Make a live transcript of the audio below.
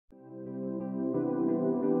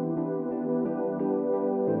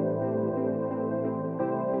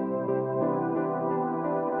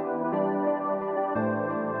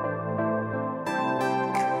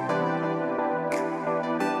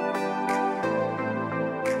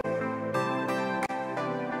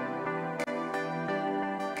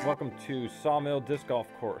Welcome to Sawmill Disc Golf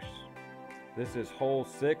Course. This is hole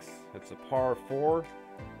 6. It's a par 4.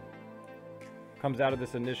 Comes out of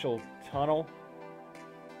this initial tunnel.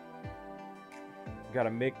 Got to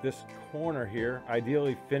make this corner here,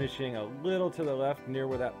 ideally finishing a little to the left near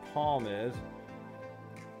where that palm is.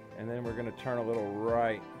 And then we're going to turn a little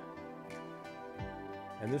right.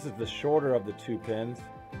 And this is the shorter of the two pins.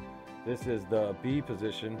 This is the B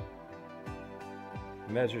position.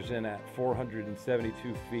 Measures in at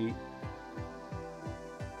 472 feet.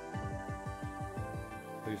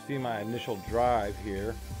 So you see my initial drive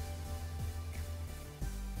here.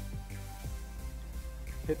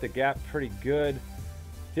 Hit the gap pretty good.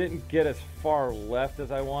 Didn't get as far left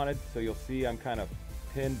as I wanted, so you'll see I'm kind of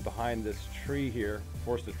pinned behind this tree here,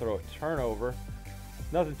 forced to throw a turnover.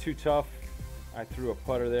 Nothing too tough. I threw a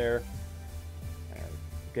putter there and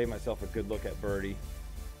gave myself a good look at birdie.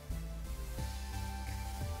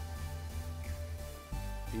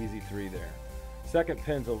 Easy 3 there. Second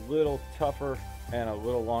pin's a little tougher and a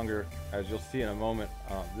little longer, as you'll see in a moment.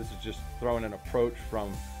 This is just throwing an approach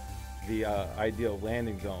from the ideal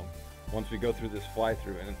landing zone once we go through this fly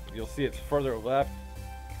through, and you'll see it's further left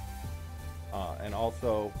and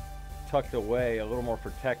also tucked away, a little more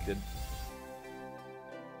protected.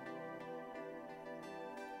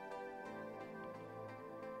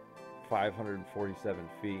 .547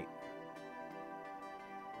 feet.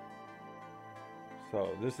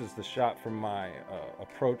 So this is the shot from my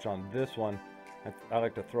approach on this one. I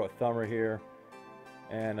like to throw a thumber here,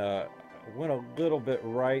 and went a little bit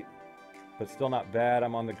right, but still not bad.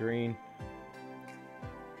 I'm on the green,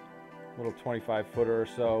 little 25 footer or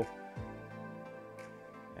so,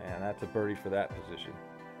 and that's a birdie for that position.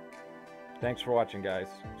 Thanks for watching, guys.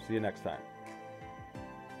 See you next time.